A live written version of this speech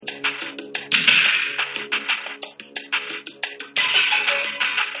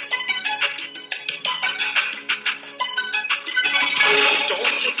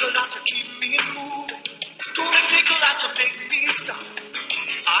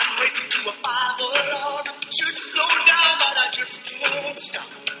listen to a fire alarm. Should slow down, but I just won't stop.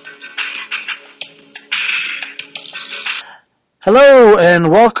 Hello and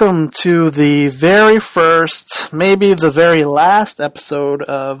welcome to the very first, maybe the very last episode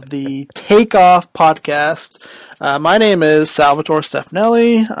of the Takeoff podcast. My name is Salvatore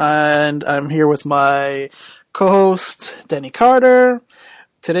Stefanelli, and I'm here with my co-host, Denny Carter.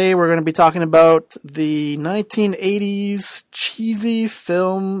 Today we're going to be talking about the 1980s cheesy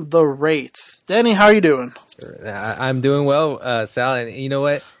film, The Wraith. Denny, how are you doing? I'm doing well, Sal, and you know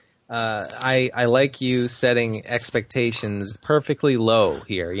what? I like you setting expectations perfectly low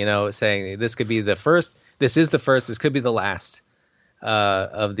here, saying this could be the first, this is the first, this could be the last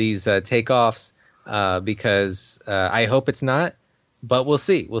of these takeoffs, because I hope it's not, but we'll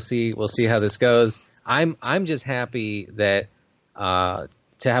see. We'll see how this goes. I'm just happy that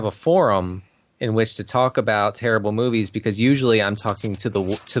to have a forum in which to talk about terrible movies, because usually I'm talking to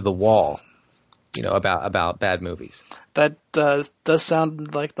the wall, about bad movies. That does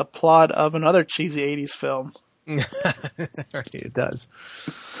sound like the plot of another cheesy 80s film. It does.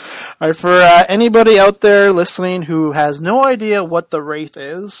 All right, for anybody out there listening who has no idea what The Wraith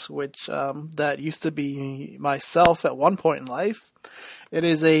is, which that used to be myself at one point in life, it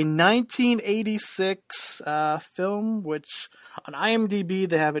is a 1986 film, which on IMDb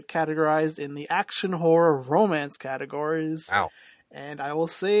they have it categorized in the action, horror, romance categories. Wow. And I will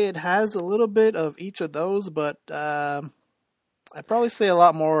say it has a little bit of each of those, but I'd probably say a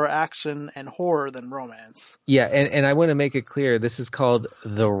lot more action and horror than romance. Yeah, and I want to make it clear, this is called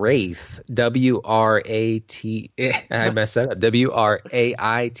The Wraith, W-R-A-T... I messed that up,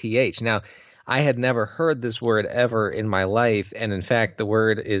 W-R-A-I-T-H. Now, I had never heard this word ever in my life, and in fact, the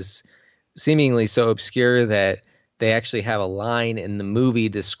word is seemingly so obscure that they actually have a line in the movie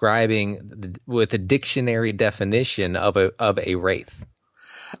describing with a dictionary definition of a wraith.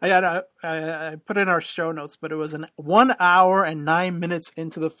 I put in our show notes, but it was 1 hour and 9 minutes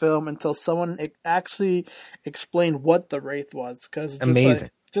into the film until someone actually explained what the wraith was. Amazing.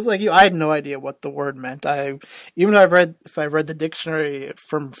 Just like you, I had no idea what the word meant. Even though if I read the dictionary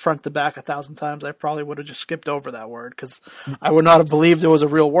from front to back 1,000 times, I probably would have just skipped over that word because I would not have believed it was a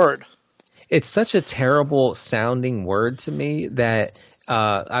real word. It's such a terrible sounding word to me that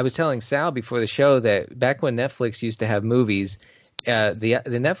I was telling Sal before the show that back when Netflix used to have movies, the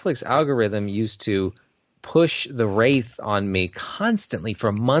Netflix algorithm used to push The Wraith on me constantly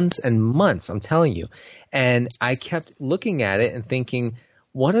for months and months, I'm telling you. And I kept looking at it and thinking,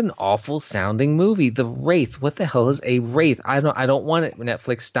 what an awful sounding movie. The Wraith. What the hell is a wraith? I don't want it.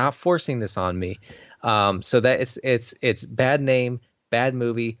 Netflix, stop forcing this on me. So that it's bad name, bad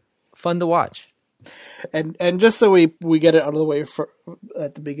movie, fun to watch. And just so we get it out of the way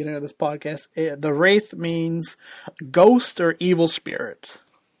at the beginning of this podcast, the Wraith means ghost or evil spirit.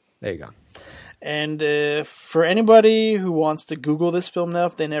 There you go. And for anybody who wants to Google this film now,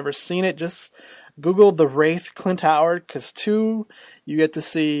 if they've never seen it, just Google The Wraith Clint Howard, because you get to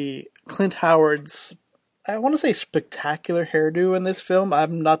see Clint Howard's, I want to say, spectacular hairdo in this film.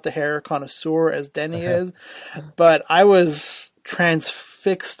 I'm not the hair connoisseur as Denny is, but I was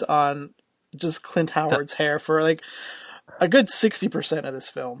transfixed on just Clint Howard's hair for like a good 60% of this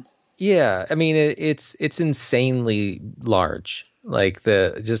film. Yeah, I mean it's insanely large. Like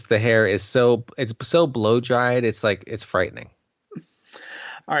the hair is so blow dried. It's like it's frightening.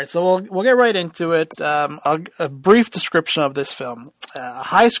 All right, so we'll get right into it. A brief description of this film: a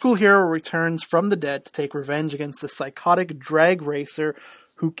high school hero returns from the dead to take revenge against the psychotic drag racer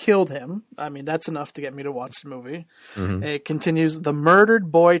who killed him. I mean, that's enough to get me to watch the movie. Mm-hmm. It continues, the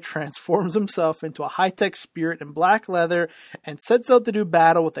murdered boy transforms himself into a high-tech spirit in black leather and sets out to do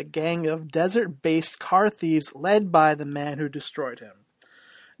battle with a gang of desert-based car thieves led by the man who destroyed him.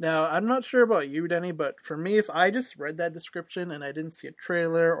 Now, I'm not sure about you, Denny, but for me, if I just read that description and I didn't see a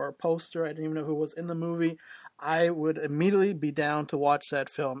trailer or a poster, I didn't even know who was in the movie, I would immediately be down to watch that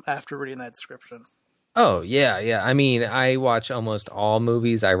film after reading that description. Oh, yeah. I mean, I watch almost all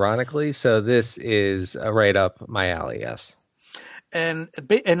movies, ironically, so this is right up my alley, yes. And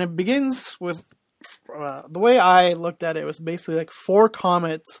it begins with, the way I looked at it, was basically like 4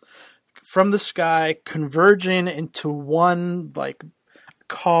 comets from the sky converging into one, like,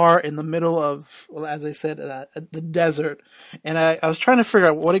 car in the middle of, well, as I said, the desert. And I was trying to figure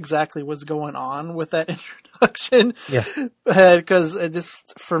out what exactly was going on with that introduction. Yeah. Because it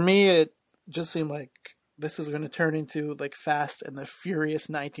just, for me, it just seemed like this is going to turn into like Fast and the Furious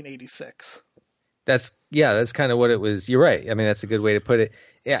 1986. That's kind of what it was. You're right. I mean, that's a good way to put it.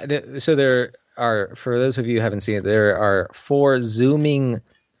 Yeah. So there are, for those of you who haven't seen it, there are 4 zooming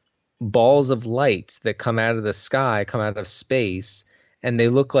balls of light that come out of the sky, come out of space, and they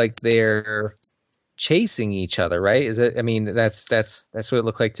look like they're chasing each other, right? Is it? I mean, that's what it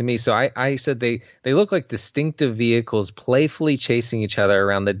looked like to me. So I said they look like distinctive vehicles playfully chasing each other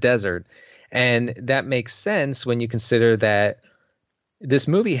around the desert, and that makes sense when you consider that this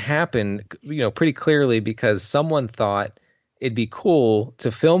movie happened, pretty clearly because someone thought it'd be cool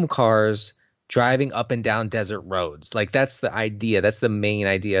to film cars driving up and down desert roads. Like, that's the idea. That's the main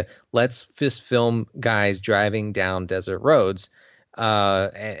idea. Let's just film guys driving down desert roads.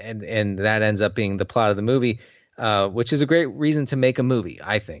 And that ends up being the plot of the movie, which is a great reason to make a movie,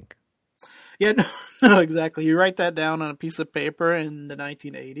 I think. Yeah, no, exactly. You write that down on a piece of paper in the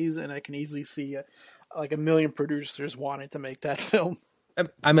 1980s, and I can easily see like a million producers wanting to make that film.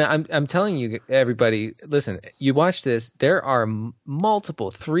 I mean, I'm telling you, everybody, listen, you watch this, there are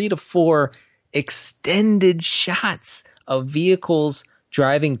multiple 3 to 4 extended shots of vehicles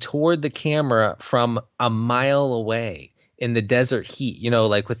driving toward the camera from a mile away in the desert heat,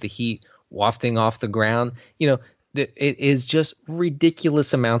 like with the heat wafting off the ground. It is just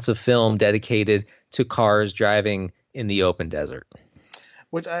ridiculous amounts of film dedicated to cars driving in the open desert.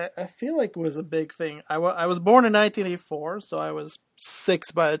 Which I feel like was a big thing. I was born in 1984, so I was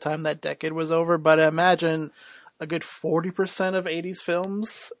 6 by the time that decade was over. But I imagine a good 40% of 80s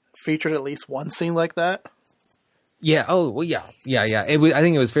films featured at least one scene like that. Yeah. Oh, well, yeah. I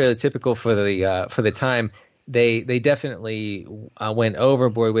think it was fairly typical for the time. They definitely went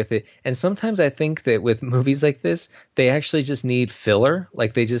overboard with it. And sometimes I think that with movies like this, they actually just need filler.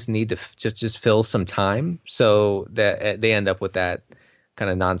 Like, they just need to just fill some time so that they end up with that kind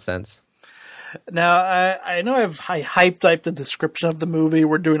of nonsense. Now, I know I hyped the description of the movie.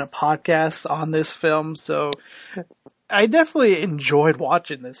 We're doing a podcast on this film, so I definitely enjoyed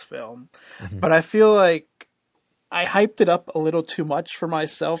watching this film. Mm-hmm. But I feel like I hyped it up a little too much for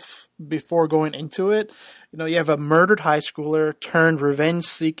myself before going into it. You have a murdered high schooler turned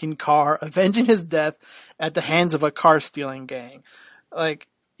revenge-seeking car avenging his death at the hands of a car-stealing gang. Like,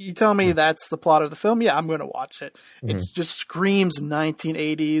 you tell me that's the plot of the film, yeah, I'm going to watch it. Mm-hmm. It just screams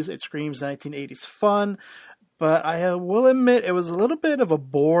 1980s. It screams 1980s fun. But I will admit it was a little bit of a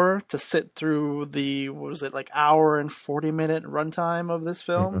bore to sit through the, hour and 40-minute runtime of this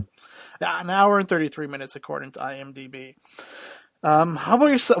film? Mm-hmm. An hour and 33 minutes according to IMDb. How about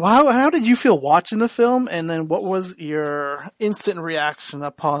yourself? How did you feel watching the film? And then what was your instant reaction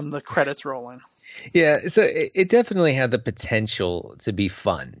upon the credits rolling? Yeah, so it definitely had the potential to be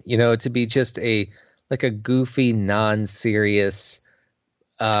fun, to be just a goofy, non-serious,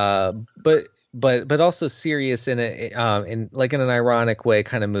 but also serious in an ironic way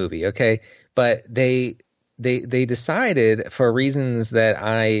kind of movie. Okay, but they decided, for reasons that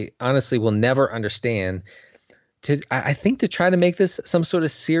I honestly will never understand, I think to try to make this some sort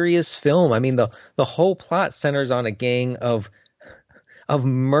of serious film. I mean, the whole plot centers on a gang of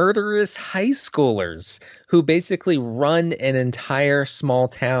murderous high schoolers who basically run an entire small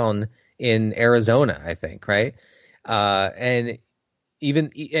town in Arizona, I think, right? And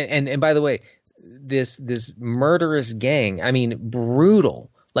by the way, this murderous gang, I mean,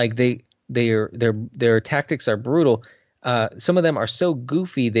 brutal. Like, their tactics are brutal. Some of them are so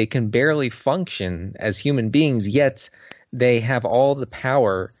goofy they can barely function as human beings, yet they have all the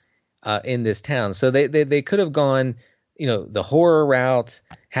power in this town. So they could have gone, the horror route,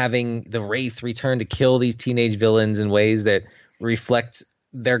 having the Wraith return to kill these teenage villains in ways that reflect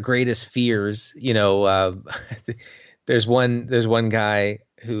their greatest fears. There's one guy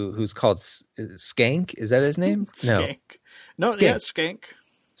who's called Skank. Is that his name? No. Skank. No, Skank. Yeah, Skank.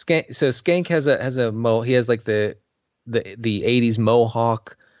 Skank. So Skank has a he has like the 80s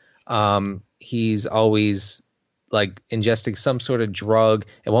mohawk. He's always like ingesting some sort of drug.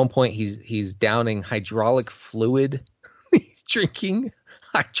 At one point he's downing hydraulic fluid. He's drinking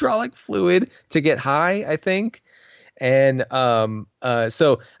hydraulic fluid to get high, I think. And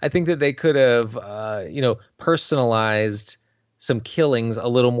so I think that they could have personalized some killings a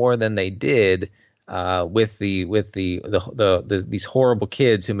little more than they did with these horrible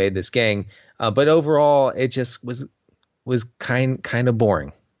kids who made this gang. But overall, it just was kind of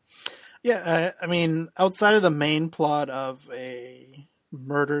boring. Yeah, I mean, outside of the main plot of a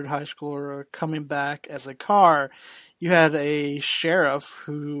murdered high schooler coming back as a car, you had a sheriff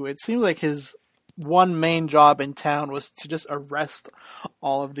who, it seemed like his one main job in town was to just arrest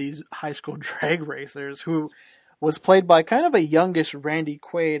all of these high school drag racers, who was played by kind of a youngish Randy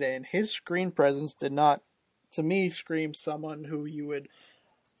Quaid, and his screen presence did not, to me, scream someone who you would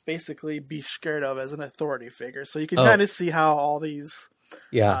basically be scared of as an authority figure. So you can kind of see how all these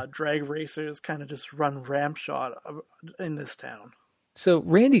drag racers kind of just run ramshot in this town. So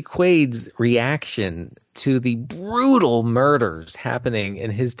Randy Quaid's reaction to the brutal murders happening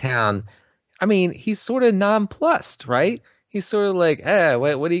in his town, I mean, he's sort of nonplussed, right? He's sort of like,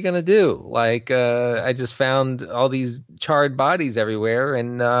 what are you gonna do? Like, I just found all these charred bodies everywhere,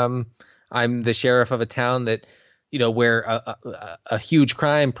 and I'm the sheriff of a town that, where a huge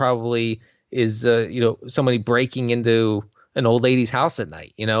crime probably is, somebody breaking into an old lady's house at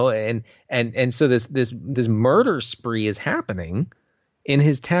night, and so this murder spree is happening in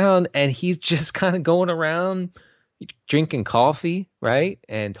his town, and he's just kind of going around drinking coffee, right,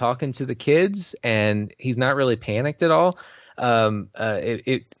 and talking to the kids, and he's not really panicked at all.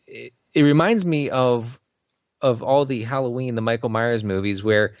 It reminds me of all the Halloween, the Michael Myers movies,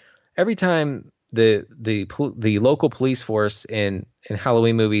 where every time the local police force in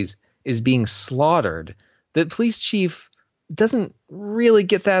Halloween movies is being slaughtered, the police chief doesn't really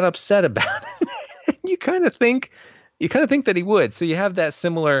get that upset about it. You kind of think that he would. So you have that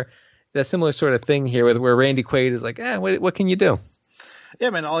similar sort of thing here where Randy Quaid is like, what can you do? Yeah,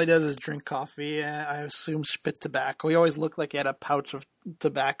 man, all he does is drink coffee, and I assume spit tobacco. He always looked like he had a pouch of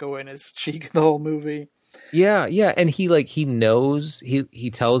tobacco in his cheek the whole movie. Yeah, and he knows,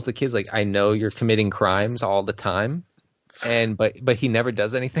 he tells the kids, like, I know you're committing crimes all the time, and but he never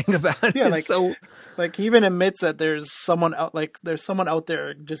does anything about it. Yeah, so he even admits that there's someone out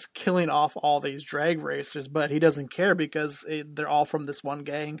there just killing off all these drag racers, but he doesn't care because they're all from this one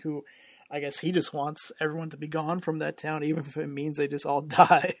gang who, I guess he just wants everyone to be gone from that town, even if it means they just all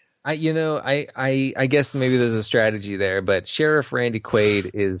die. I guess maybe there's a strategy there, but Sheriff Randy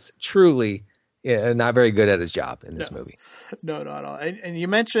Quaid is truly not very good at his job in this movie. No, not at all. And you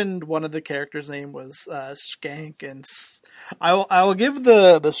mentioned one of the characters' name was Skank, and I will give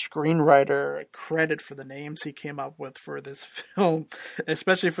the screenwriter credit for the names he came up with for this film,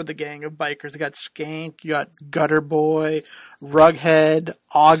 especially for the gang of bikers. You got Skank, you got Gutter Boy, Rughead,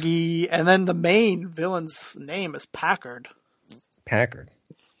 Augie, and then the main villain's name is Packard. Packard.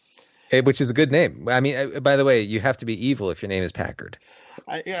 Which is a good name. I mean, by the way, you have to be evil if your name is Packard.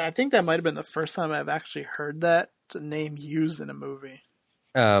 I think that might have been the first time I've actually heard that name used in a movie.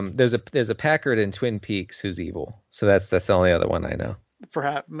 There's a Packard in Twin Peaks who's evil, so that's the only other one I know.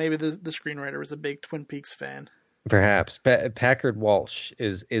 Perhaps maybe the screenwriter was a big Twin Peaks fan. Perhaps Packard Walsh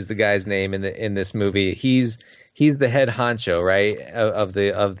is the guy's name in this movie. He's the head honcho, right, of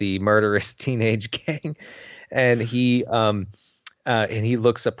the murderous teenage gang, and he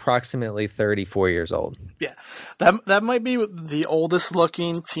looks approximately 34 years old. Yeah, that might be the oldest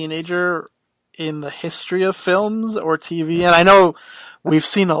looking teenager in the history of films or TV. And I know we've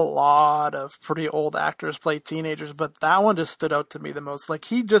seen a lot of pretty old actors play teenagers, but that one just stood out to me the most. Like,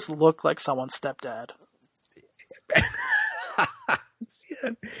 he just looked like someone's stepdad.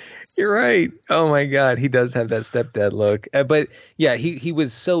 Yeah, you're right. Oh my God, he does have that stepdad look. But yeah, he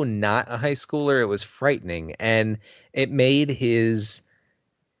was so not a high schooler. It was frightening, and it made his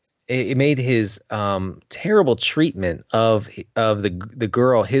terrible treatment of the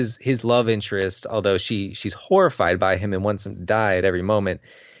girl, his love interest, although she's horrified by him and wants him to die at every moment.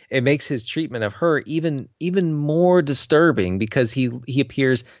 It makes his treatment of her even more disturbing because he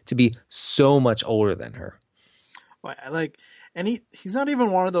appears to be so much older than her. And he's not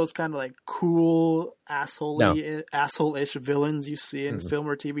even one of those kind of like cool asshole-ish villains you see in film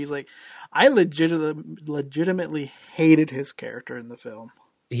or TV. He's like, I legitimately hated his character in the film.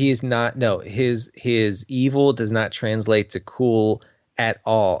 He is not. No, his evil does not translate to cool at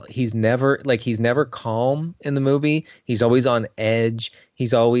all. He's never calm in the movie. He's always on edge.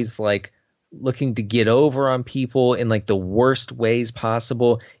 He's always like looking to get over on people in like the worst ways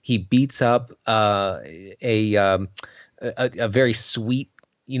possible. He beats up a very sweet,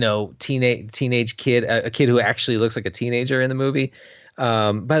 teenage kid, a kid who actually looks like a teenager in the movie.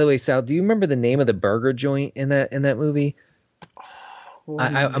 By the way, Sal, do you remember the name of the burger joint in that movie?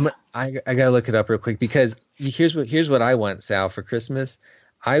 I gotta look it up real quick because here's what I want, Sal, for Christmas.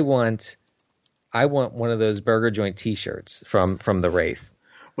 I want one of those burger joint T-shirts from the Wraith.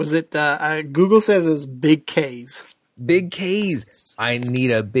 Was it? Google says it was Big K's. Big K's. I need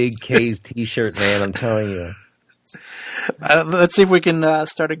a Big K's T-shirt, man. I'm telling you. Let's see if we can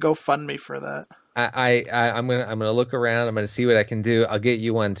start a GoFundMe for that. I'm gonna look around. I'm gonna see what I can do. I'll get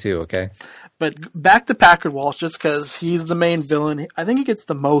you one too. Okay. But back to Packard Walsh, just because he's the main villain. I think he gets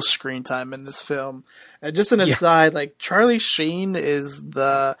the most screen time in this film. And just an aside, like Charlie Sheen is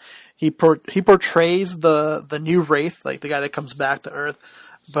he portrays the new Wraith, like the guy that comes back to Earth.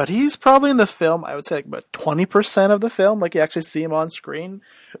 But he's probably in the film, I would say, like about 20% of the film. Like you actually see him on screen,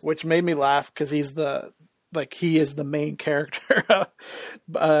 which made me laugh because he's the like he is the main character.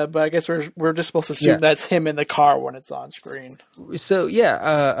 But I guess we're just supposed to assume that's him in the car when it's on screen. So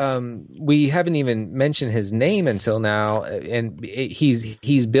we haven't even mentioned his name until now, and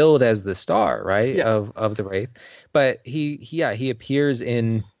he's billed as the star, right, of the Wraith. But he appears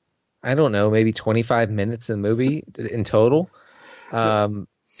in, I don't know, maybe 25 minutes in the movie in total, he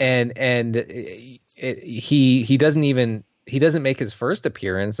doesn't make his first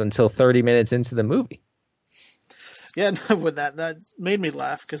appearance until 30 minutes into the movie. Yeah, with that made me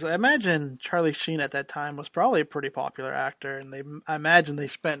laugh because I imagine Charlie Sheen at that time was probably a pretty popular actor, and I imagine they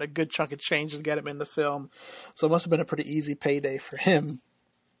spent a good chunk of change to get him in the film, so it must have been a pretty easy payday for him.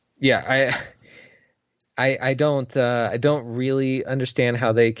 Yeah, I don't really understand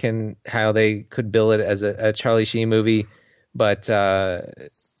how they could bill it as a Charlie Sheen movie, but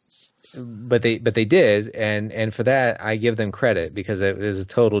they did, and for that I give them credit because it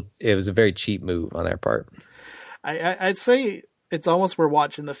was a very cheap move on their part. I'd say it's almost we're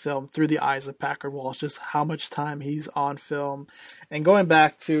watching the film through the eyes of Packard Walsh, just how much time he's on film. And going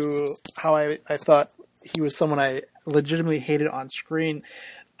back to how I thought he was someone I legitimately hated on screen,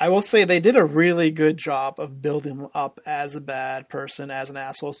 I will say they did a really good job of building him up as a bad person, as an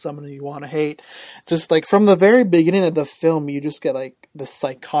asshole, someone you want to hate. Just like from the very beginning of the film, you just get like the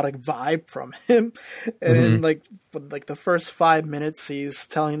psychotic vibe from him. And then like for like the first 5 minutes, he's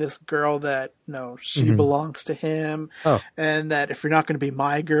telling this girl that she belongs to him, and that if you're not going to be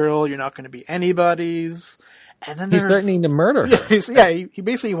my girl, you're not going to be anybody's. And then he's threatening to murder her. He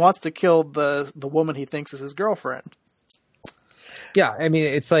basically wants to kill the woman he thinks is his girlfriend. Yeah, I mean,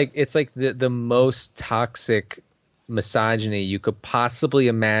 it's like the most toxic misogyny you could possibly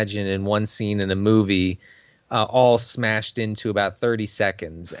imagine in one scene in a movie, all smashed into about 30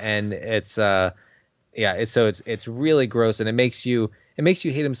 seconds, and it's really gross, and it makes you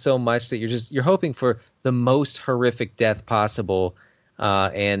hate him so much that you're hoping for the most horrific death possible.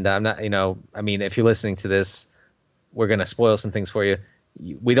 And I'm not, I mean, if you're listening to this, we're gonna spoil some things for you.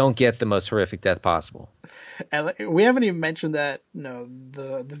 We don't get the most horrific death possible. And we haven't even mentioned that,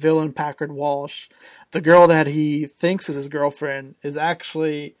 the villain Packard Walsh, the girl that he thinks is his girlfriend, is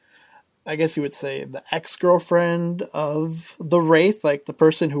actually, I guess you would say, the ex-girlfriend of the Wraith, like the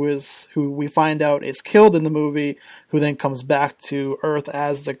person who we find out is killed in the movie, who then comes back to Earth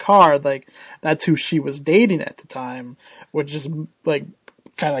as the car. Like, that's who she was dating at the time, which is like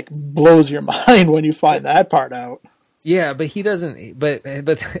kind of like blows your mind when you find that part out. Yeah, but he doesn't. But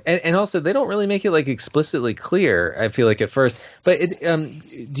and also they don't really make it like explicitly clear. I feel like at first. But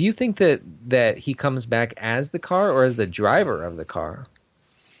do you think that he comes back as the car or as the driver of the car?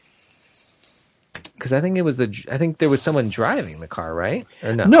 Because I think there was someone driving the car, right?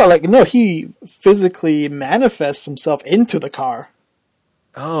 Or no? No, he physically manifests himself into the car.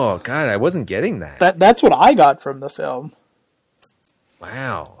 Oh God, I wasn't getting that. That's what I got from the film.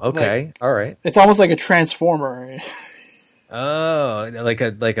 Wow. Okay. All right. It's almost like a transformer. Oh, like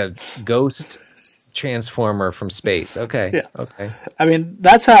a ghost transformer from space. Okay. Yeah. Okay. I mean,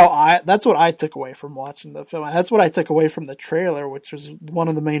 that's what I took away from watching the film. That's what I took away from the trailer, which was one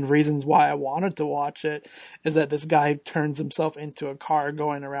of the main reasons why I wanted to watch it, is that this guy turns himself into a car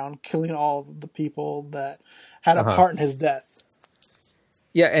going around killing all the people that had a part in his death.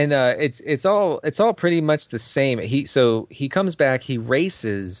 Yeah, and it's all pretty much the same. He comes back, he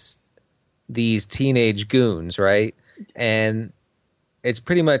races these teenage goons, right? And it's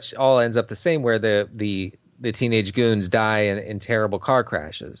pretty much all ends up the same, where the teenage goons die in terrible car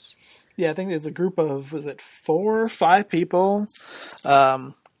crashes. Yeah, I think there's a group of 4 or 5 people.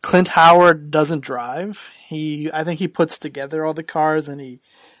 Clint Howard doesn't drive. I think he puts together all the cars and he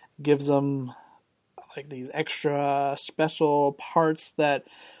gives them like these extra special parts that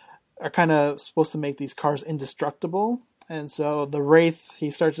are kind of supposed to make these cars indestructible. And so the Wraith,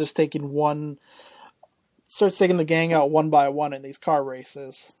 he starts taking the gang out one by one in these car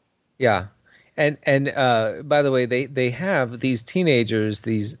races. Yeah. And by the way, they have these teenagers,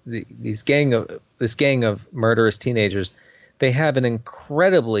 this gang of murderous teenagers. They have an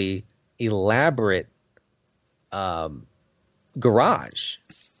incredibly elaborate garage,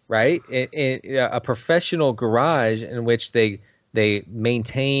 right? A professional garage in which they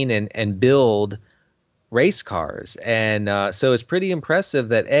maintain and build race cars, and so it's pretty impressive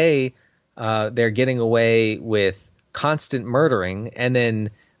that they're getting away with constant murdering, and then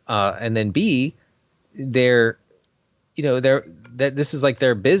B, this is like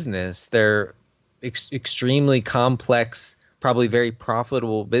their business. Their extremely complex, probably very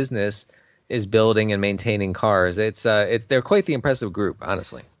profitable business is building and maintaining cars. They're quite the impressive group,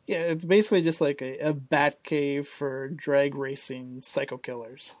 honestly. Yeah, it's basically just like a bat cave for drag racing psycho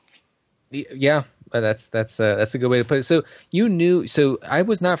killers. Yeah, that's a good way to put it. So you knew. So I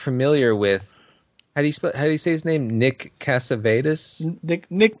was not familiar with. How do you say his name? Nick Cassavetes. Nick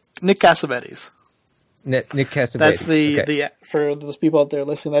Cassavetes. Nick Cassavetes. That's the for those people out there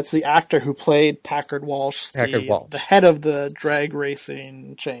listening. That's the actor who played Packard Walsh, the head of the drag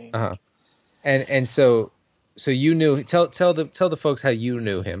racing chain. Uh-huh. And so you knew. Tell the folks how you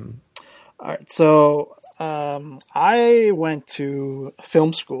knew him. All right. So I went to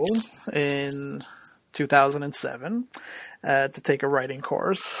film school in 2007 to take a writing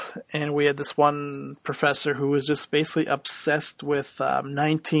course, and we had this one professor who was just basically obsessed with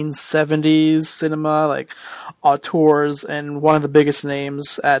 1970s cinema, like auteurs, and one of the biggest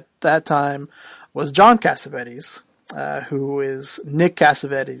names at that time was John Cassavetes, who is Nick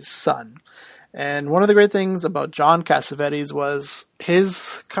Cassavetes' son. And one of the great things about John Cassavetes was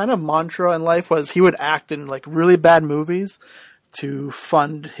his kind of mantra in life was he would act in like really bad movies to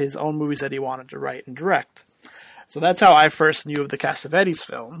fund his own movies that he wanted to write and direct. So that's how I first knew of the Cassavetes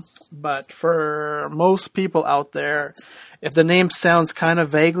film. But for most people out there, if the name sounds kind of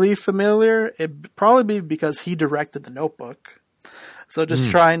vaguely familiar, it'd probably be because he directed The Notebook. So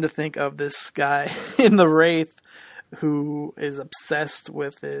just trying to think of this guy in The Wraith who is obsessed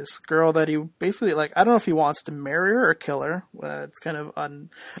with this girl that he basically, like, I don't know if he wants to marry her or kill her. It's kind of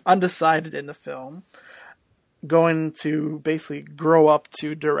undecided in the film. Going to basically grow up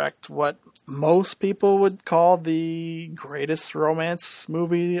to direct what most people would call the greatest romance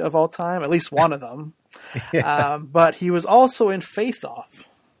movie of all time, at least one of them. Yeah. But he was also in Face Off.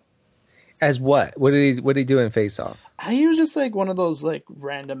 As what? What did he do in Face Off? He was just like one of those like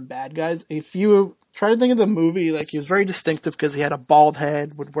random bad guys. If you try to think of the movie, like he was very distinctive because he had a bald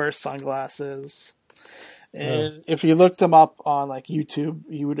head, would wear sunglasses. And if you looked him up on like YouTube,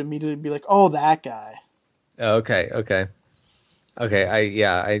 you would immediately be like, "Oh, that guy." Okay.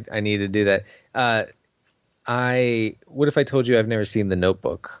 I need to do that. What if I told you I've never seen The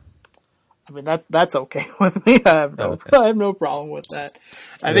Notebook? I mean, that's okay with me. I have no problem with that.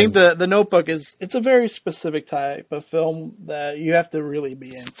 I think the Notebook it's a very specific type of film that you have to really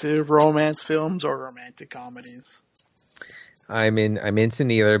be into, romance films or romantic comedies. I'm into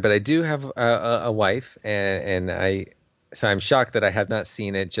neither, but I do have a wife, so I'm shocked that I have not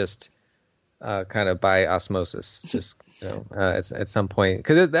seen it. Just kind of by osmosis, just at some point,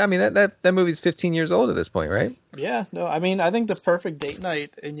 because that movie's 15 years old at this point, right? Yeah, no, I mean, I think the perfect date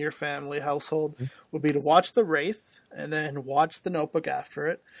night in your family household would be to watch The Wraith and then watch The Notebook after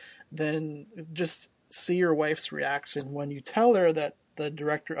it, then just see your wife's reaction when you tell her that the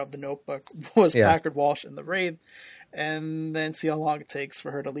director of The Notebook was Packard Walsh in The Wraith, and then see how long it takes for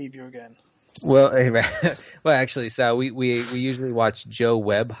her to leave you again. Well, actually, Sal, we usually watch Joe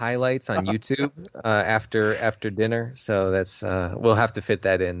Webb highlights on YouTube after dinner, so that's we'll have to fit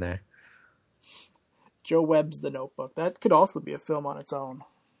that in there. Joe Webb's The Notebook. That could also be a film on its own.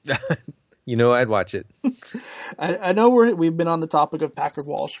 I'd watch it. I know we've been on the topic of Packard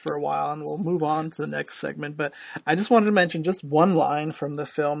Walsh for a while, and we'll move on to the next segment, but I just wanted to mention just one line from the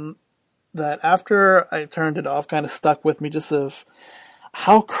film that after I turned it off kind of stuck with me, just of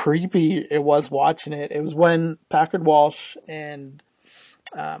how creepy it was watching it. It was when Packard Walsh and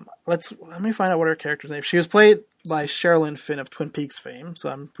let me find out what her character's name. She was played by Sherilyn Finn of Twin Peaks fame, so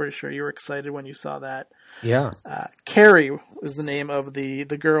I'm pretty sure you were excited when you saw that. Yeah. Carrie was the name of the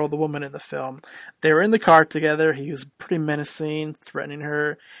woman in the film. They were in the car together. He was pretty menacing, threatening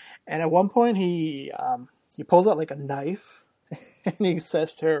her, and at one point he pulls out like a knife and he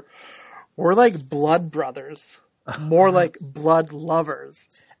says to her, "We're like blood brothers. More like blood lovers."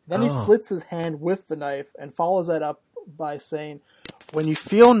 Then he slits his hand with the knife and follows that up by saying, "When you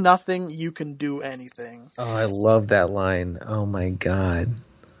feel nothing, you can do anything." Oh, I love that line. Oh my God.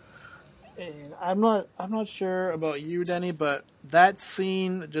 And I'm not sure about you, Denny, but that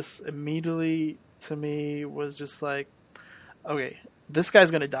scene just immediately to me was just like, okay, this guy's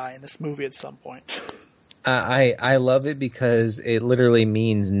gonna die in this movie at some point. I love it because it literally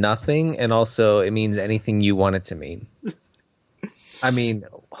means nothing, and also it means anything you want it to mean. I mean,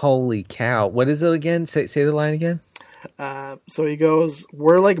 holy cow! What is it again? Say the line again. So he goes,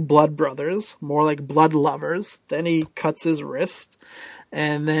 "We're like blood brothers, more like blood lovers." Then he cuts his wrist,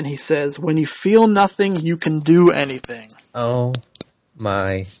 and then he says, "When you feel nothing, you can do anything." Oh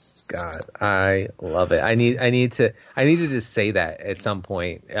my God, I love it. I need to just say that at some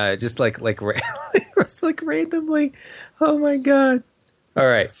point, just like randomly. Oh my God! All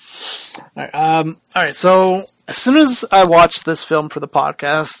right. All right. So as soon as I watched this film for the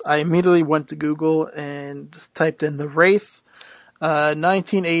podcast, I immediately went to Google and typed in The Wraith,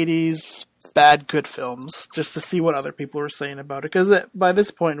 1980s bad good films just to see what other people were saying about it. Because by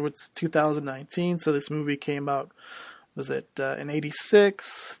this point, it's 2019, so this movie came out, was it in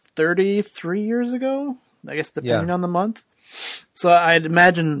 86, 33 years ago? I guess depending on the month. So I'd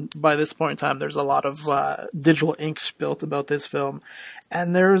imagine by this point in time, there's a lot of digital ink spilt about this film.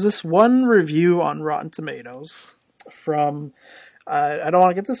 And there was this one review on Rotten Tomatoes from, I don't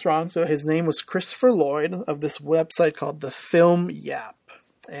want to get this wrong, so his name was Christopher Lloyd of this website called The Film Yap.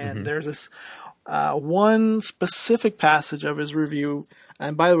 And there's this one specific passage of his review.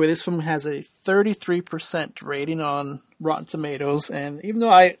 And by the way, this film has a 33% rating on Rotten Tomatoes. And even though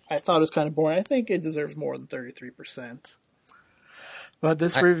I thought it was kind of boring, I think it deserves more than 33%. But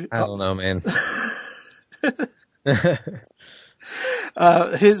this review, I don't know, man.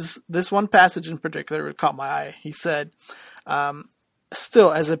 This one passage in particular caught my eye. He said,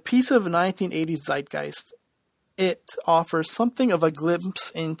 still, as a piece of 1980s zeitgeist, it offers something of a glimpse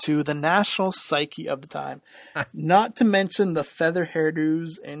into the national psyche of the time, not to mention the feather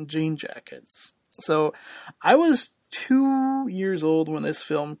hairdos and jean jackets. So I was 2 years old when this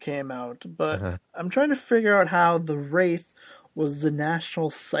film came out, but I'm trying to figure out how The Wraith was the national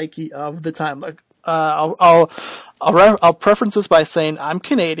psyche of the time. Like, I'll preference this by saying I'm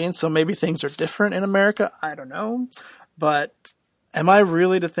Canadian, so maybe things are different in America. I don't know, but am I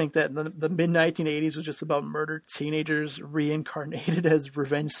really to think that the mid-1980s was just about murdered teenagers reincarnated as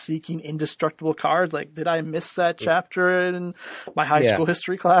revenge-seeking indestructible cars? Like, did I miss that chapter in my high school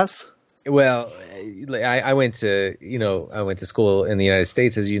history class? Well, I went to school in the United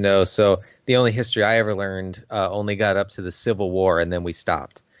States, as you know, so the only history I ever learned only got up to the Civil War, and then we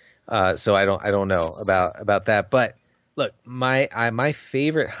stopped. So I don't know about that. But look, my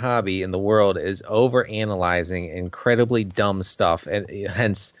favorite hobby in the world is overanalyzing incredibly dumb stuff, and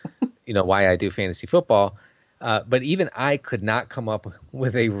hence, why I do fantasy football. But even I could not come up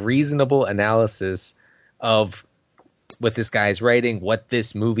with a reasonable analysis of what this guy's writing, what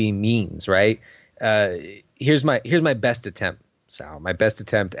this movie means, right? Here's my best attempt, Sal. My best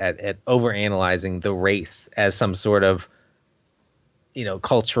attempt at overanalyzing The Wraith as some sort of,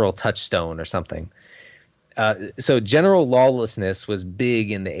 cultural touchstone or something. So general lawlessness was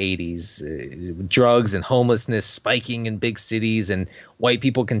big in the 80s. Drugs and homelessness spiking in big cities, and white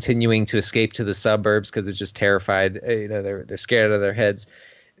people continuing to escape to the suburbs because they're just terrified. They're scared out of their heads.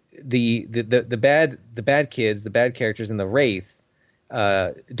 The bad kids, the bad characters in The Wraith,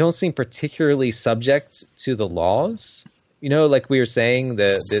 don't seem particularly subject to the laws. Like we were saying,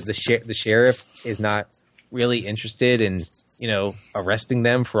 the sheriff is not really interested in arresting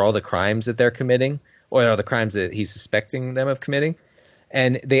them for all the crimes that they're committing, or the crimes that he's suspecting them of committing,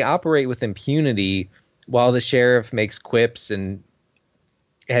 and they operate with impunity while the sheriff makes quips and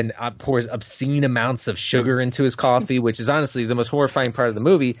pours obscene amounts of sugar into his coffee, which is honestly the most horrifying part of the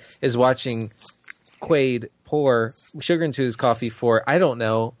movie, is watching Quaid pour sugar into his coffee for,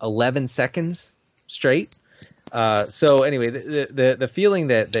 11 seconds straight. So anyway, the feeling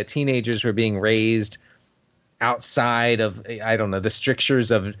that teenagers were being raised outside of, the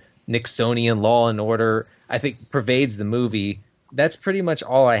strictures of Nixonian law and order, I think pervades the movie. That's pretty much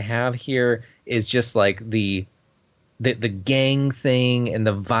all I have here, is just like the gang thing and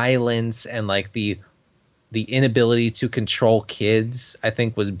the violence and like the inability to control kids, I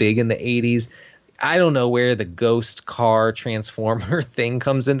think was big in the 80s. I don't know where the ghost car transformer thing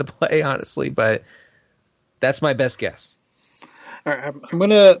comes into play, honestly, but that's my best guess. All right, I'm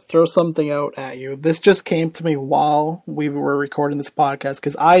going to throw something out at you. This just came to me while we were recording this podcast,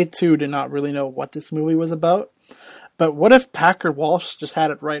 because I, too, did not really know what this movie was about. But what if Packard Walsh just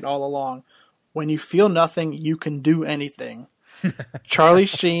had it right all along? When you feel nothing, you can do anything. Charlie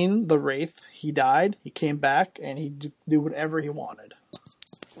Sheen, The Wraith, he died, he came back, and he do whatever he wanted.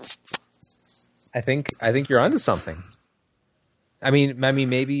 I think you're onto something. I mean,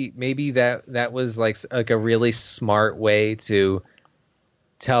 maybe that was like a really smart way to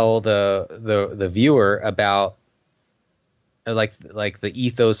tell the viewer about like the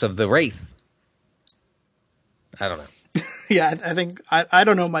ethos of The Wraith. I don't know. Yeah, I think I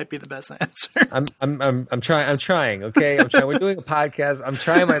don't know might be the best answer. I'm trying. Okay, I'm trying. We're doing a podcast. I'm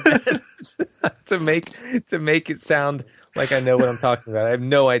trying my best to make it sound like I know what I'm talking about. I have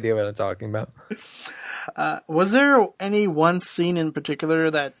no idea what I'm talking about. Was there any one scene in particular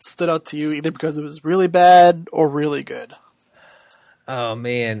that stood out to you, either because it was really bad or really good? Oh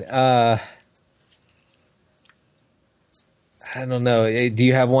man, I don't know. Do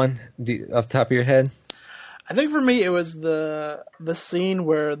you have one off the top of your head? I think for me it was the scene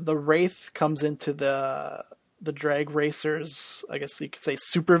where the Wraith comes into the the drag racer's, I guess you could say,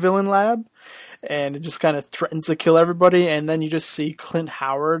 supervillain lab, and it just kind of threatens to kill everybody. And then you just see Clint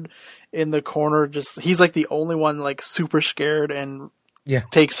Howard in the corner, he's like the only one like super scared and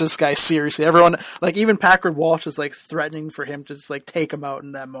takes this guy seriously. Everyone, like even Packard Walsh, is like threatening for him to just like take him out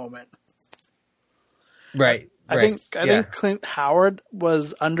in that moment. Right. I think Clint Howard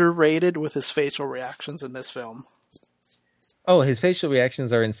was underrated with his facial reactions in this film. Oh, his facial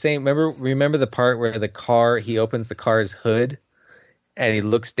reactions are insane. Remember the part where he opens the car's hood and he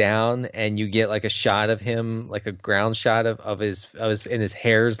looks down and you get like a shot of him, like a ground shot of his and his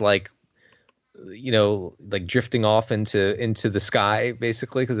hair's like, you know, like drifting off into the sky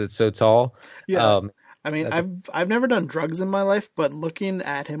basically because it's so tall. Yeah. I mean, I've never done drugs in my life, but looking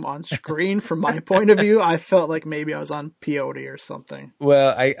at him on screen, from my point of view, I felt like maybe I was on peyote or something.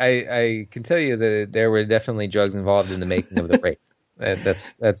 Well, I can tell you that there were definitely drugs involved in the making of the Wraith.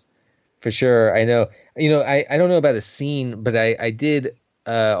 That's for sure. I know. You know, I don't know about a scene, but I did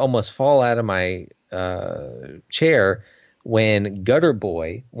almost fall out of my chair when Gutter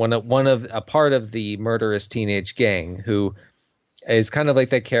Boy, a part of the murderous teenage gang, who is kind of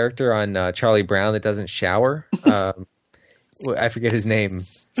like that character on Charlie Brown that doesn't shower. I forget his name,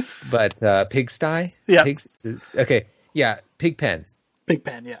 but Pigsty? Yeah. Okay. Yeah. Pigpen.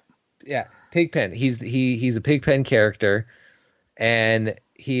 Pigpen, yeah. Yeah. Pigpen. He's a Pigpen character, and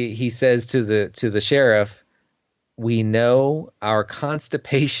he says to the sheriff, "We know our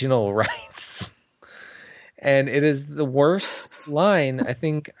constipational rights." And it is the worst line I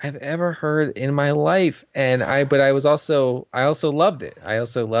think I've ever heard in my life. And I also loved it. I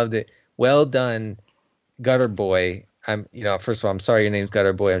also loved it. Well done, Gutter Boy. First of all, I'm sorry your name's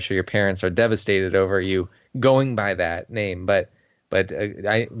Gutter Boy. I'm sure your parents are devastated over you going by that name. But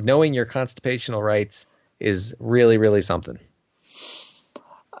knowing your constipational rights is really, really something.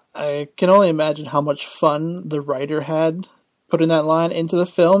 I can only imagine how much fun the writer had putting that line into the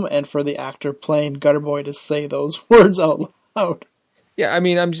film, and for the actor playing Gutter Boy to say those words out loud. Yeah, I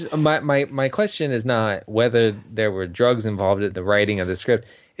mean, I'm just my question is not whether there were drugs involved in the writing of the script.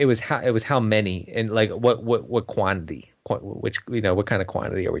 It was how many, and like what quantity, what kind of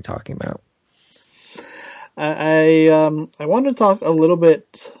quantity are we talking about? I wanted to talk a little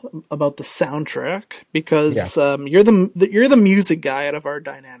bit about the soundtrack because you're the music guy out of our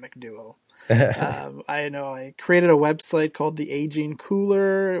dynamic duo. I know I created a website called The Aging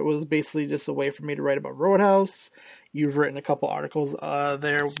Cooler. It was basically just a way for me to write about Roadhouse. You've written a couple articles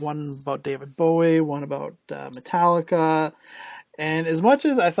there, one about David Bowie, one about Metallica. And as much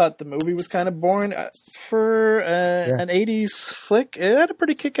as I thought the movie was kind of boring, for an 80s flick, it had a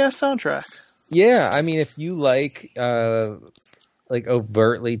pretty kick-ass soundtrack. Yeah, I mean, if you like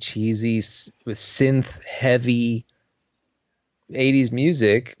overtly cheesy, synth-heavy 80s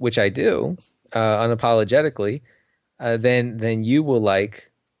music, which I do, unapologetically, then you will like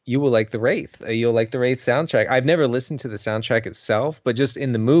the Wraith. You'll like the Wraith soundtrack. I've never listened to the soundtrack itself, but just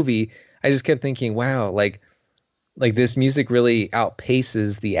in the movie, I just kept thinking, wow, like this music really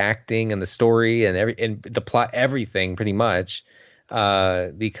outpaces the acting and the story and the plot, everything pretty much,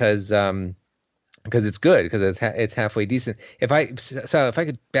 because it's good, because it's halfway decent. If I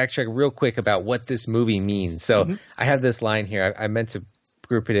could backtrack real quick about what this movie means. So I have this line here. I meant to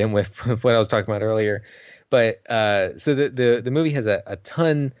group it in with what I was talking about earlier, but so the movie has a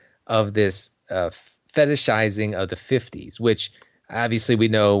ton of this fetishizing of the 50s, which obviously we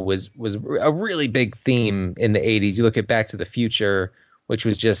know was a really big theme in the 80s. You look at Back to the Future, which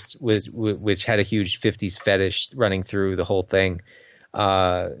which had a huge 50s fetish running through the whole thing.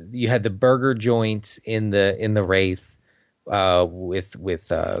 You had the burger joint in the Wraith, with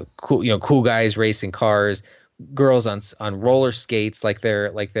cool guys racing cars, girls on roller skates like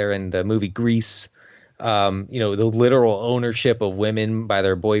they're in the movie Grease. The literal ownership of women by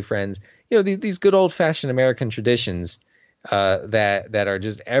their boyfriends. These good old fashioned American traditions that are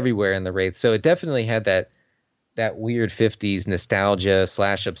just everywhere in the Wraith. So it definitely had that weird 50s nostalgia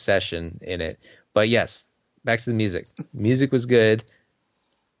 / obsession in it. But yes, back to the music. Music was good.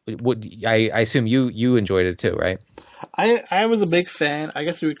 I assume you enjoyed it too, right? I was a big fan. I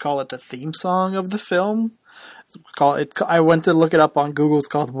guess we would call it the theme song of the film. I went to look it up on Google. It's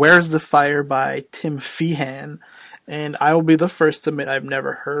called "Where's the Fire" by Tim Feehan, and I will be the first to admit I've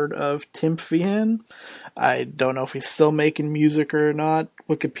never heard of Tim Feehan. I don't know if he's still making music or not.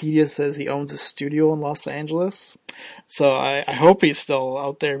 Wikipedia says he owns a studio in Los Angeles, so I hope he's still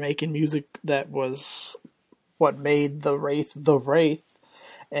out there making music. That was what made the Wraith the Wraith.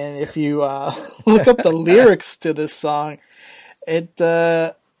 And if you look up the lyrics to this song, it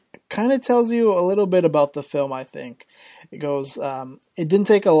kind of tells you a little bit about the film, I think. It goes, it didn't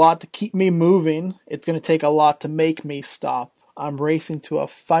take a lot to keep me moving. It's going to take a lot to make me stop. I'm racing to a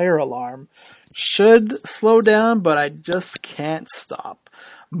fire alarm. Should slow down, but I just can't stop.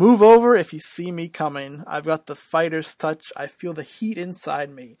 Move over if you see me coming. I've got the fighter's touch. I feel the heat inside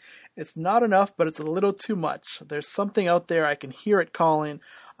me. It's not enough, but it's a little too much. There's something out there. I can hear it calling.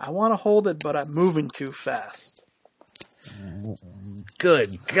 I want to hold it, but I'm moving too fast.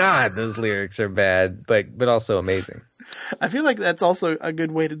 Good God, those lyrics are bad, but also amazing. I feel like that's also a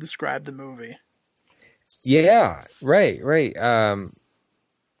good way to describe the movie. Yeah, right.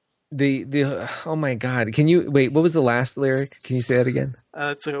 The oh my God, can you wait? What was the last lyric? Can you say that again?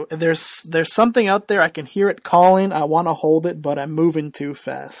 So there's something out there. I can hear it calling. I want to hold it, but I'm moving too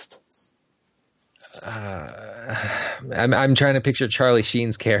fast. I'm trying to picture Charlie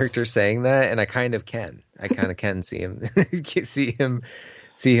Sheen's character saying that, and I kind of can see him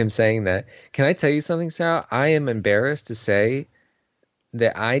see him saying that. Can I tell you something, Sal? I am embarrassed to say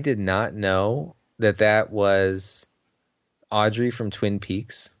that I did not know that was Audrey from Twin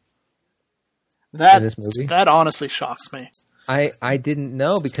Peaks. In this movie? That honestly shocks me. I didn't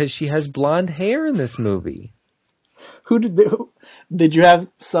know because she has blonde hair in this movie. Did you have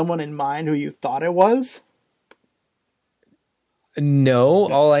someone in mind who you thought it was? No,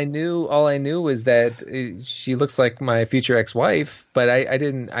 all I knew was that she looks like my future ex-wife, but I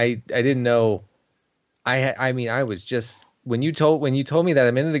didn't know. I mean, I was just when you told me that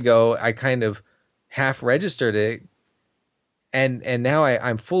a minute ago, I kind of half registered it, and now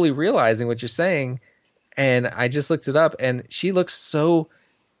I'm fully realizing what you're saying, and I just looked it up, and she looks so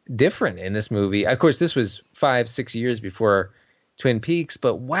different in this movie. Of course, this was 5-6 years before Twin Peaks,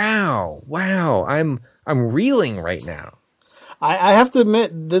 but wow, I'm reeling right now. I have to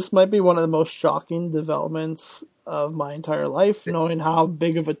admit, this might be one of the most shocking developments of my entire life, knowing how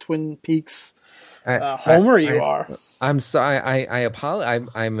big of a Twin Peaks homer you are. I'm sorry. I apologize.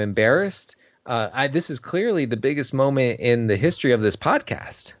 I'm embarrassed. This is clearly the biggest moment in the history of this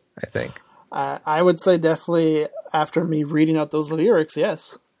podcast, I think. I would say definitely after me reading out those lyrics,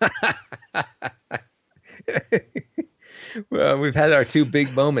 yes. Well, we've had our two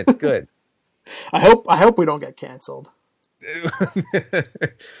big moments. Good. I hope we don't get canceled.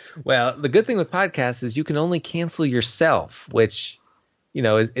 Well, the good thing with podcasts is you can only cancel yourself, which,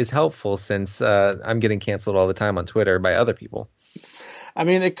 is helpful since I'm getting canceled all the time on Twitter by other people. I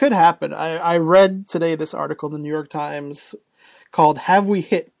mean, it could happen. I read today this article in the New York Times called "Have We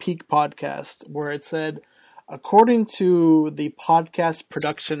Hit Peak Podcast?" where it said, according to the podcast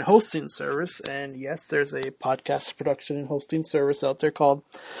production hosting service, and yes, there's a podcast production and hosting service out there called,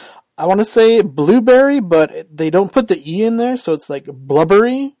 I want to say Blueberry, but they don't put the E in there, so it's like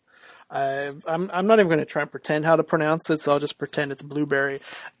Blubbery. I'm not even going to try and pretend how to pronounce it, so I'll just pretend it's Blueberry.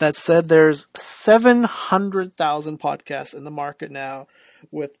 That said, there's 700,000 podcasts in the market now,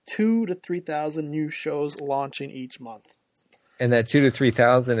 with 2,000 to 3,000 new shows launching each month. And that 2,000 to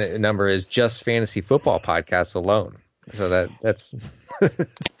 3,000 number is just fantasy football podcasts alone. So that's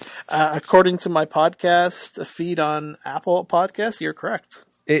according to my podcast feed on Apple Podcasts, you're correct.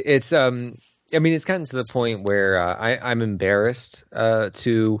 It's I mean, it's gotten to the point where I'm embarrassed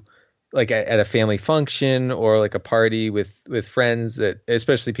to, like, at a family function or like a party with friends, that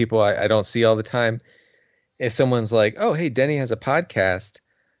especially people I don't see all the time. If someone's like, "Oh, hey, Denny has a podcast,"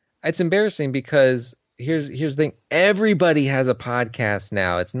 it's embarrassing because here's the thing: everybody has a podcast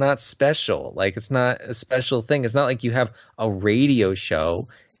now. It's not special. Like, it's not a special thing. It's not like you have a radio show.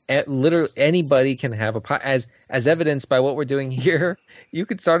 Literally anybody can have a podcast, as evidenced by what we're doing here. You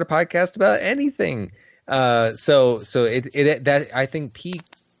could start a podcast about anything. So that I think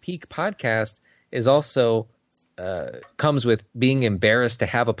peak podcast is also comes with being embarrassed to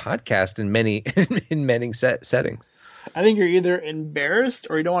have a podcast in many settings. I think you're either embarrassed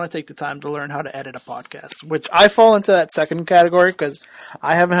or you don't want to take the time to learn how to edit a podcast, which I fall into that second category because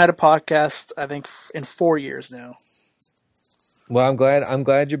I haven't had a podcast, I think, in 4 years now. Well, I'm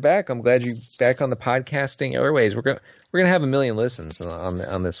glad you're back. I'm glad you're back on the podcasting airways. We're gonna have 1 million listens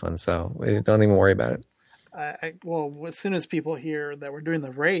on this one, so don't even worry about it. Well, as soon as people hear that we're doing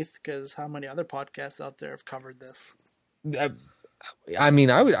the Wraith, because how many other podcasts out there have covered this? I mean,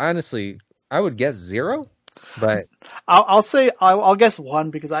 I would guess 0, but I'll guess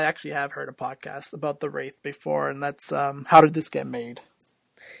 1 because I actually have heard a podcast about the Wraith before, and that's How Did This Get Made?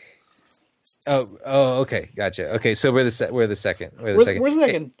 Oh, okay, gotcha. Okay, so we're the second. We're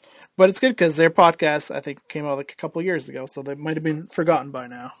second, but it's good because their podcast I think came out like a couple of years ago, so they might have been forgotten by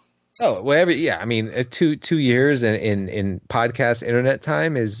now. Oh, whatever. Yeah, I mean, 2 years in podcast internet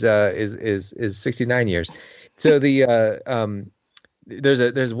time is 69 years. So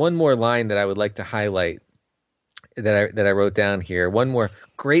there's one more line that I would like to highlight that I wrote down here. One more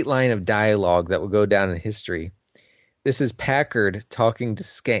great line of dialogue that will go down in history. This is Packard talking to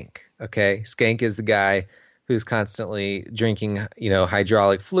Skank. Okay, Skank is the guy who's constantly drinking,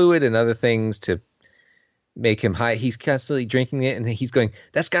 hydraulic fluid and other things to make him high. He's constantly drinking it, and he's going,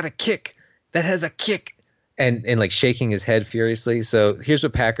 "That's got a kick. That has a kick," and like shaking his head furiously. So here's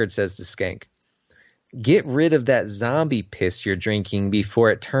what Packard says to Skank: "Get rid of that zombie piss you're drinking before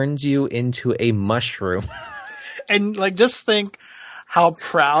it turns you into a mushroom." And like, just think how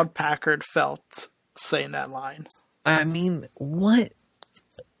proud Packard felt saying that line. I mean, what?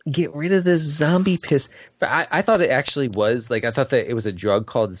 Get rid of this zombie piss. But I thought it actually was like, I thought that it was a drug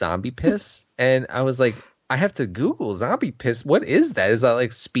called zombie piss, and I was like, I have to Google zombie piss. What is that? Is that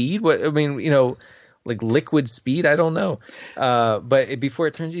like speed? What, I mean, like liquid speed? I don't know. But before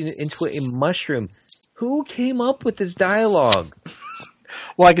it turns you into a mushroom, who came up with this dialogue?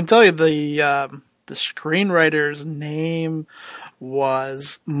 Well, I can tell you the screenwriter's name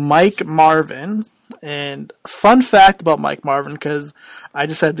was Mike Marvin. And fun fact about Mike Marvin, because I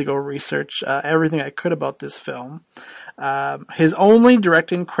just had to go research everything I could about this film. His only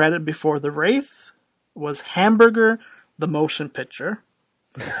directing credit before The Wraith was Hamburger, the motion picture.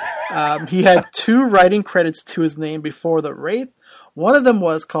 He had 2 writing credits to his name before The Wraith. One of them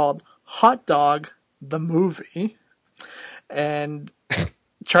was called Hot Dog, the movie. And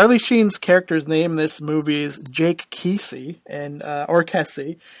Charlie Sheen's character's name in this movie is Jake Kesey, or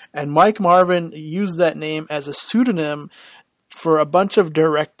Kesey, and Mike Marvin used that name as a pseudonym for a bunch of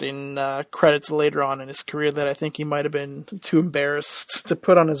directing credits later on in his career that I think he might have been too embarrassed to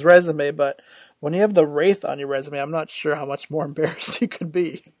put on his resume. But when you have The Wraith on your resume, I'm not sure how much more embarrassed you could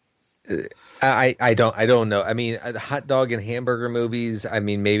be. I don't know. I mean, hot dog and hamburger movies, I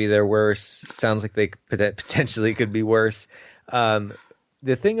mean, maybe they're worse. It sounds like they potentially could be worse.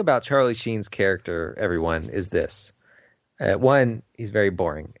 The thing about Charlie Sheen's character, everyone, is this. 1, he's very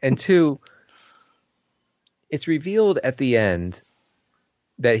boring. And 2, it's revealed at the end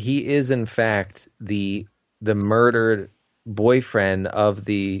that he is, in fact, the murdered boyfriend of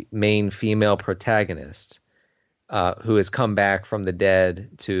the main female protagonist, who has come back from the dead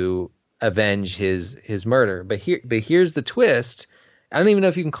to avenge his murder. But here's the twist. I don't even know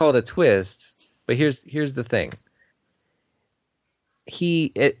if you can call it a twist, but here's the thing.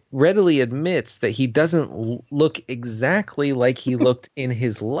 He readily admits that he doesn't look exactly like he looked in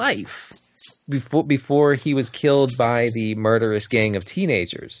his life before he was killed by the murderous gang of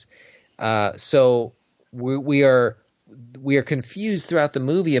teenagers. So we are confused throughout the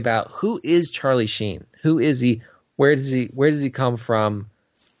movie about who is Charlie Sheen? Who is he? Where does he come from?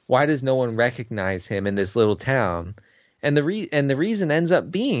 Why does no one recognize him in this little town? And the reason ends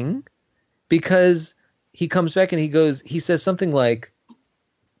up being because he comes back and he says something like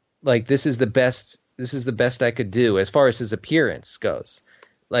this is the best I could do as far as his appearance goes.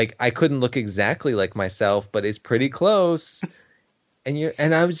 Like, I couldn't look exactly like myself, but it's pretty close.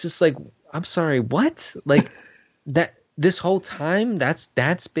 And I was just like, I'm sorry, what? Like, that this whole time that's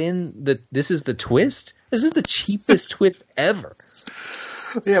been this is the twist? This is the cheapest twist ever.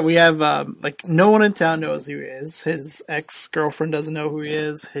 Yeah, we have, no one in town knows who he is. His ex-girlfriend doesn't know who he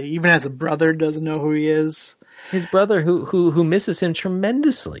is. He even has a brother doesn't know who he is. His brother who misses him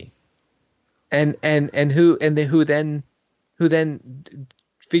tremendously. And who then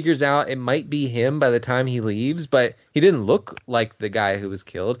figures out it might be him by the time he leaves, but he didn't look like the guy who was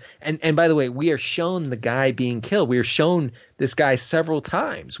killed. And by the way, we are shown the guy being killed. We are shown this guy several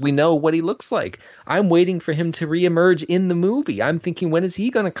times. We know what he looks like. I'm waiting for him to reemerge in the movie. I'm thinking, when is he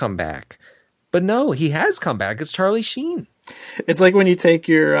going to come back? But no, he has come back. It's Charlie Sheen. It's like when you take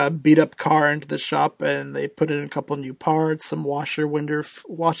your beat up car into the shop and they put in a couple new parts, some window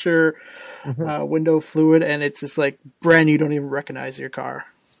fluid, and it's just like brand new. You don't even recognize your car.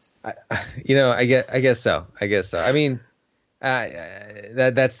 I guess so. I mean,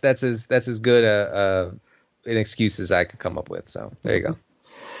 that's as good an excuse as I could come up with. So there you go.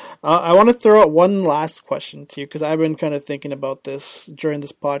 I want to throw out one last question to you because I've been kind of thinking about this during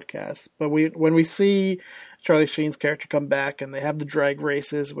this podcast. But when we see Charlie Sheen's character come back and they have the drag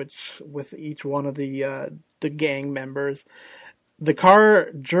races, which with each one of the gang members, the car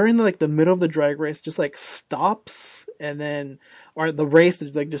during the middle of the drag race just stops, and then or the wraith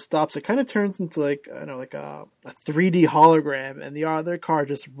just stops. It kind of turns into a 3D hologram, and the other car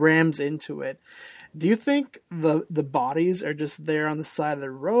just rams into it. Do you think the bodies are just there on the side of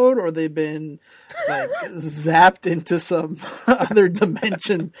the road, or they've been zapped into some other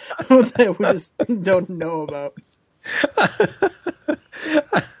dimension that we just don't know about?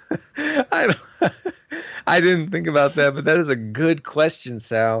 I didn't think about that, but that is a good question,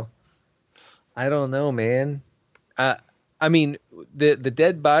 Sal. I don't know, man. I mean, the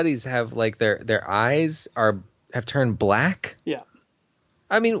dead bodies have like their eyes have turned black. Yeah.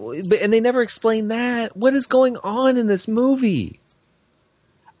 I mean, and they never explain that. What is going on in this movie?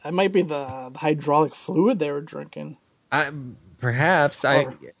 That might be the hydraulic fluid they were drinking. Perhaps. Maybe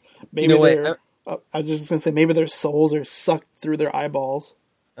you know what? I was just going to say, maybe their souls are sucked through their eyeballs.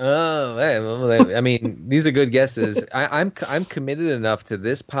 Oh, well, I mean, these are good guesses. I'm committed enough to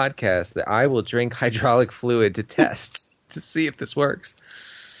this podcast that I will drink hydraulic fluid to test to see if this works.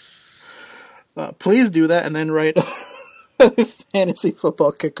 Please do that and then write a fantasy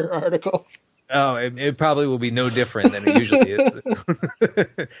football kicker article. Oh, it probably will be no different than it usually is.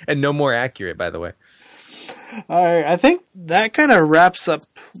 And no more accurate, by the way. All right, I think that kind of wraps up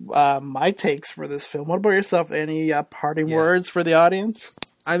my takes for this film. What about yourself? Any parting words for the audience?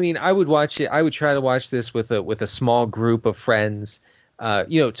 I mean, I would watch it. I would try to watch this with a small group of friends.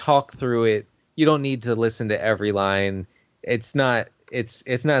 Talk through it. You don't need to listen to every line. It's not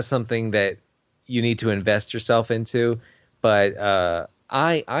something that you need to invest yourself into. But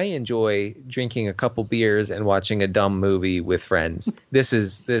I enjoy drinking a couple beers and watching a dumb movie with friends. This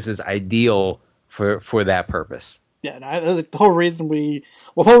is ideal for that purpose. Yeah, and the whole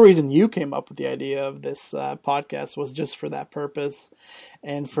reason you came up with the idea of this podcast was just for that purpose.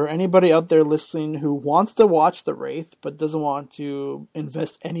 And for anybody out there listening who wants to watch The Wraith but doesn't want to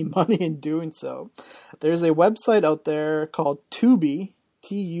invest any money in doing so, there's a website out there called Tubi,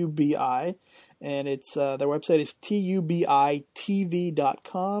 Tubi, and it's their website is tubitv.com.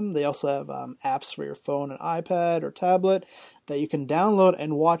 They also have apps for your phone and iPad or tablet that you can download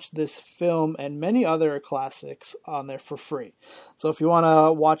and watch this film and many other classics on there for free. So if you want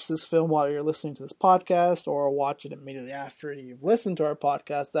to watch this film while you're listening to this podcast or watch it immediately after you've listened to our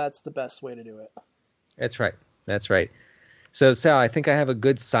podcast, that's the best way to do it. That's right. So Sal, I think I have a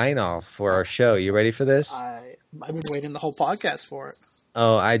good sign off for our show. You ready for this? I've been waiting the whole podcast for it.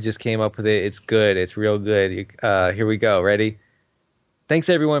 Oh, I just came up with it. It's good. It's real good. Here we go. Ready? Thanks,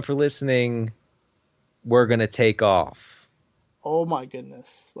 everyone, for listening. We're going to take off. Oh, my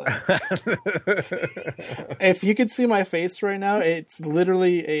goodness. If you could see my face right now, it's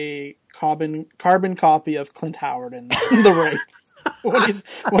literally a carbon copy of Clint Howard in The Wraith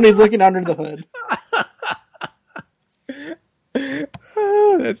when he's looking under the hood.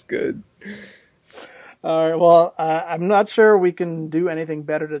 Oh, that's good. All right. Well, I'm not sure we can do anything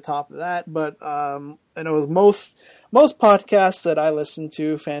better to top that, but I know most podcasts that I listen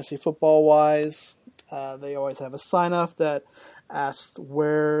to, fantasy football wise, they always have a sign off that asks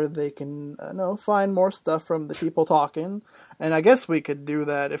where they can find more stuff from the people talking, and I guess we could do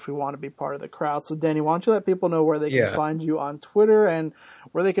that if we want to be part of the crowd. So, Danny, why don't you let people know where they can find you on Twitter and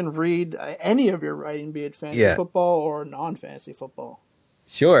where they can read any of your writing, be it fantasy football or non-fantasy football?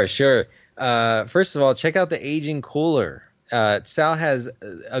 Sure. First of all, check out The Aging Cooler. Sal has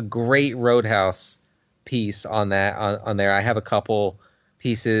a great Roadhouse piece on that on there. I have a couple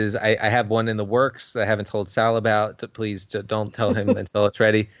pieces. I have one in the works that I haven't told Sal about. Please don't tell him until it's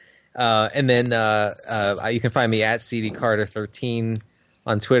ready. And then you can find me at CDCarter13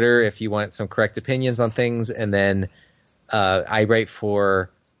 on Twitter if you want some correct opinions on things. And then I write for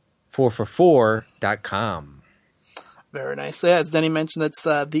 4for4.com. Very nice. Yeah, as Denny mentioned, that's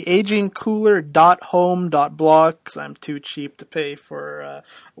theagingcooler.home.blog because I'm too cheap to pay for a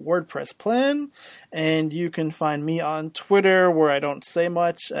WordPress plan. And you can find me on Twitter where I don't say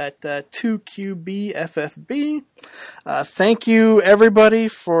much at 2QBFFB. Thank you, everybody,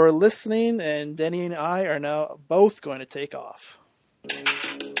 for listening. And Denny and I are now both going to take off.